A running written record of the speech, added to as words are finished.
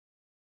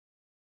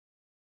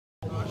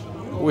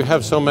We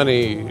have so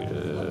many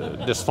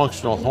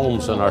dysfunctional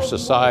homes in our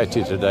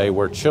society today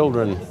where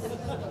children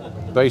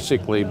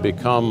basically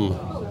become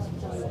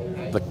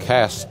the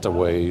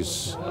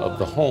castaways of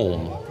the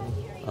home.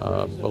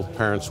 Both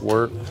parents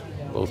work,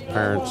 both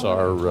parents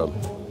are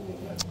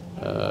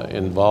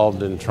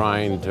involved in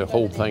trying to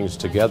hold things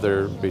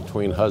together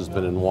between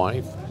husband and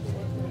wife,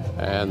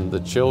 and the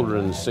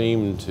children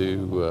seem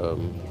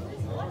to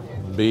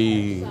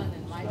be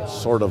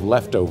sort of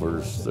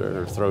leftovers.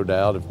 They're thrown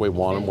out. If we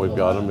want them, we've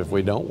got them. If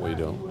we don't, we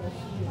don't.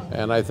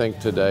 And I think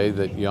today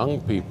that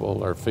young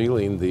people are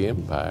feeling the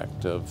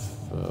impact of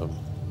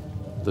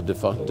the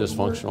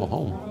dysfunctional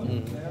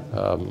home.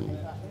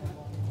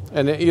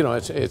 And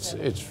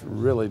it's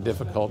really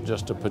difficult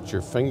just to put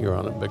your finger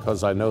on it,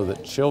 because I know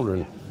that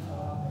children,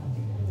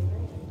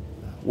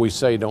 we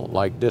say, don't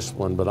like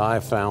discipline, but I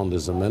found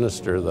as a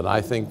minister that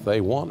I think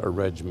they want a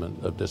regimen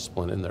of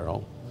discipline in their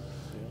home.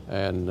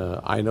 And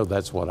I know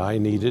that's what I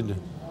needed.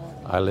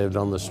 I lived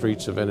on the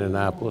streets of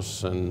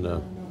Indianapolis, and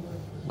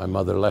my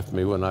mother left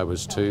me when I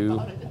was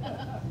 2.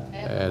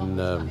 And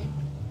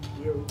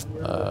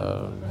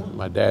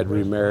my dad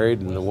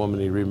remarried, and the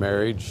woman he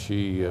remarried,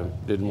 she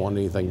didn't want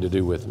anything to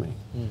do with me.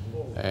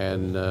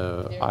 And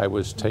I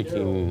was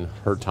taking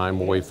her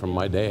time away from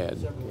my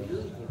dad.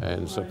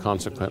 And so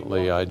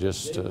consequently, I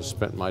just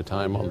spent my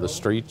time on the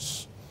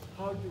streets,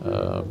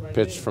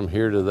 pitched from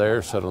here to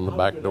there, sat on the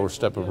back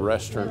doorstep of a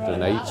restaurant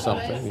and ate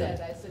something. And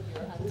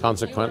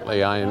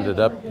consequently, I ended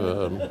up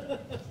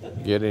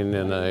getting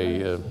in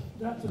a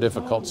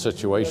difficult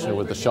situation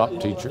with the shop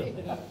teacher.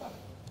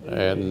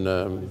 And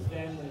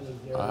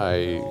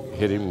I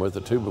hit him with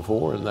a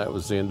 2-by-4, and that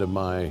was the end of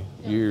my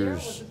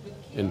years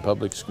in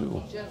public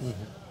school.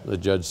 The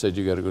judge said,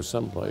 "You got to go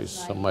someplace."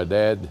 So my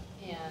dad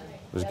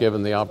was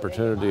given the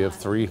opportunity of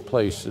 3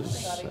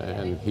 places,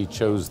 and he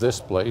chose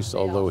this place,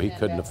 although he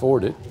couldn't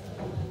afford it.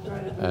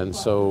 And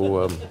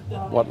so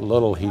what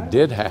little he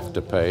did have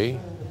to pay,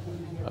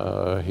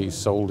 he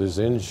sold his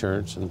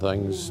insurance and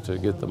things to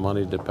get the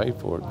money to pay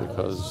for it,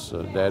 because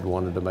Dad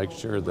wanted to make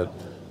sure that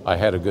I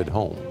had a good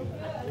home.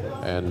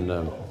 And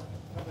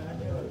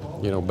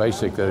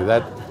basically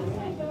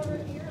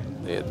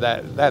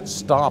that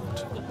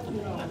stopped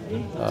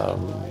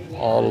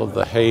all of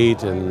the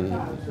hate and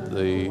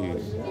the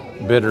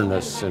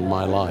bitterness in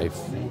my life,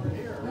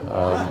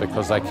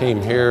 because I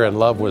came here and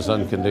love was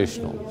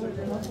unconditional,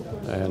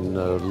 and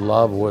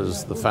love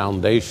was the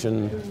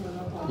foundation.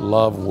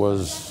 Love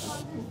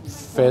was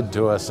fed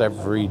to us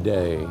every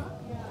day,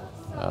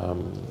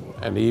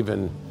 and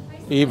even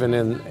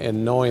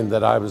in knowing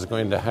that I was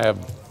going to have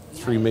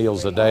 3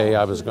 meals a day,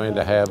 I was going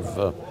to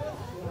have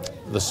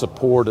the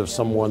support of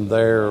someone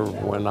there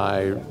when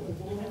I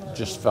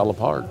just fell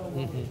apart.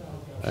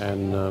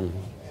 And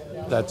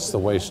that's the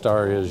way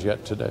Starr is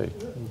yet today.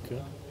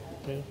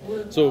 Okay.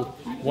 So,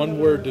 one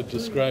word to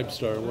describe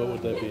Starr, what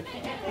would that be?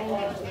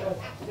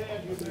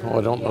 Oh,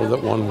 I don't know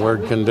that one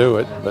word can do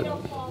it, but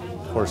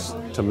of course,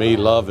 to me,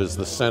 love is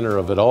the center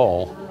of it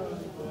all.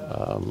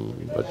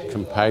 But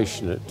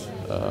compassionate,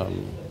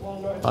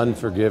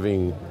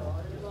 unforgiving.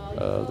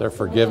 Their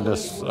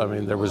forgiveness,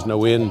 there was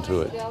no end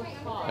to it.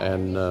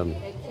 And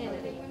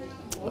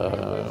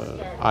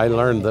I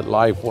learned that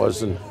life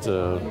wasn't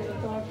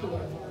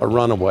a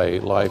runaway.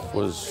 Life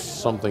was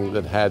something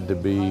that had to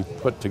be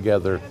put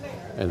together,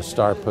 and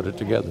Starr put it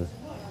together.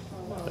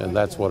 And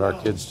that's what our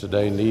kids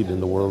today need in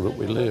the world that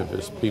we live,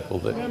 is people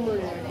that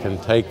can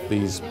take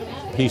these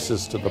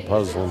pieces to the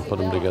puzzle and put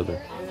them together.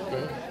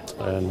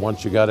 And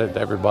once you got it,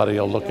 everybody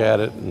will look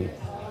at it, and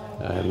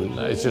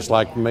it's just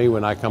like me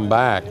when I come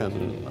back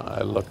and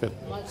I look at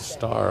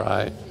Starr.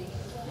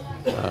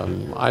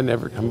 I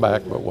never come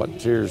back, but what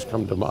tears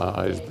come to my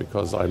eyes,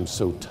 because I'm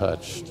so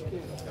touched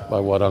by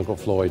what Uncle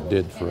Floyd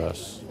did for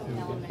us.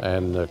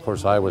 And of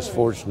course, I was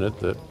fortunate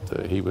that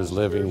he was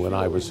living when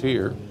I was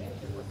here,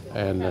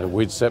 and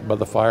we'd sit by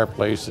the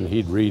fireplace and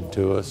he'd read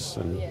to us,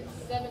 and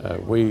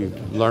we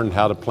learned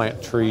how to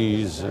plant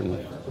trees,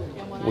 and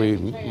we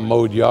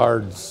mowed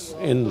yards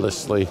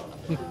endlessly.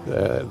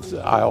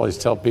 I always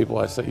tell people,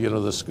 I say,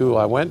 the school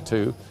I went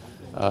to,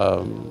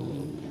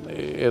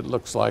 it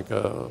looks like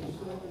an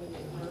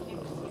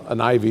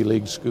Ivy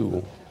League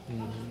school.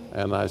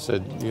 And I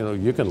said,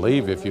 you can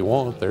leave if you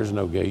want, there's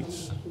no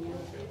gates.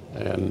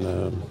 And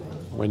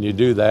when you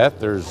do that,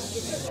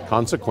 there's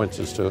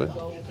consequences to it.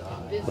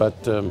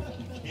 But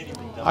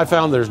I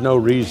found there's no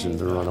reason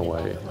to run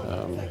away.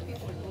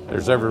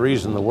 There's every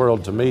reason in the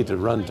world to me to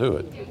run to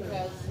it.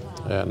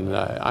 And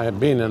I have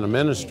been in a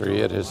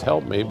ministry, it has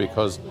helped me,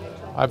 because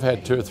I've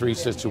had 2 or 3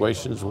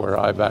 situations where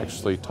I've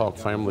actually talked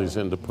families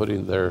into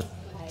putting their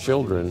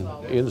children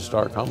in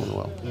Starr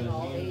Commonwealth.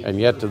 And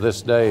yet to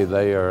this day,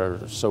 they are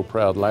so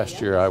proud.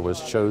 Last year I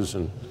was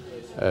chosen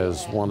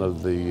as one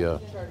of the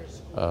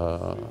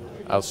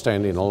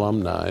outstanding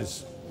alumni,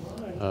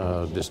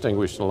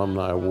 Distinguished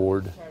Alumni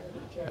Award.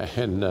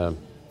 And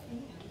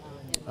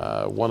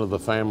one of the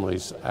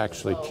families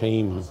actually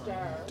came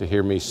to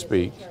hear me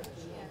speak.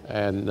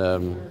 And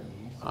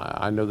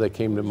I know they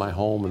came to my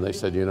home and they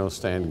said,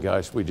 Stan,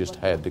 gosh, we just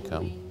had to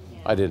come.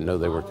 I didn't know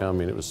they were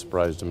coming. It was a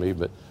surprise to me,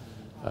 but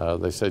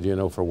they said, you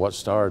know, for what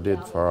Starr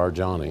did for our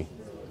Johnny,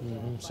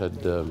 said,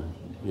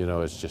 you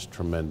know, it's just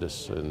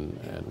tremendous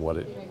and what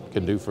it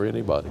can do for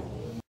anybody.